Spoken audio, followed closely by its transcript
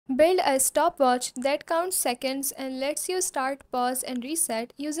Build a stopwatch that counts seconds and lets you start, pause, and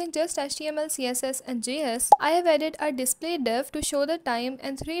reset using just HTML, CSS, and JS. I have added a display div to show the time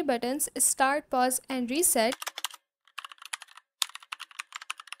and three buttons: start, pause, and reset.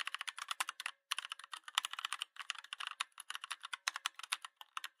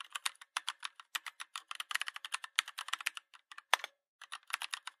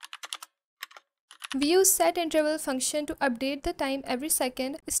 We use setInterval function to update the time every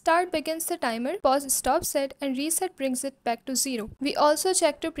second. Start begins the timer, pause stops it, and reset brings it back to 0. We also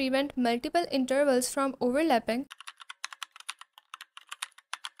check to prevent multiple intervals from overlapping.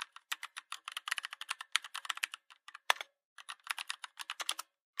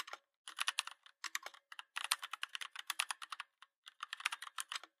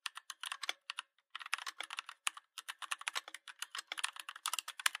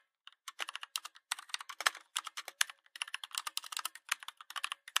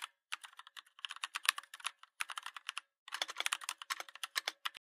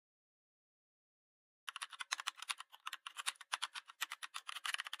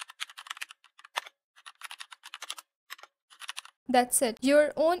 That's it,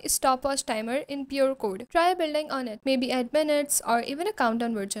 your own stopwatch timer in pure code. Try building on it, maybe add minutes or even a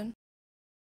countdown version.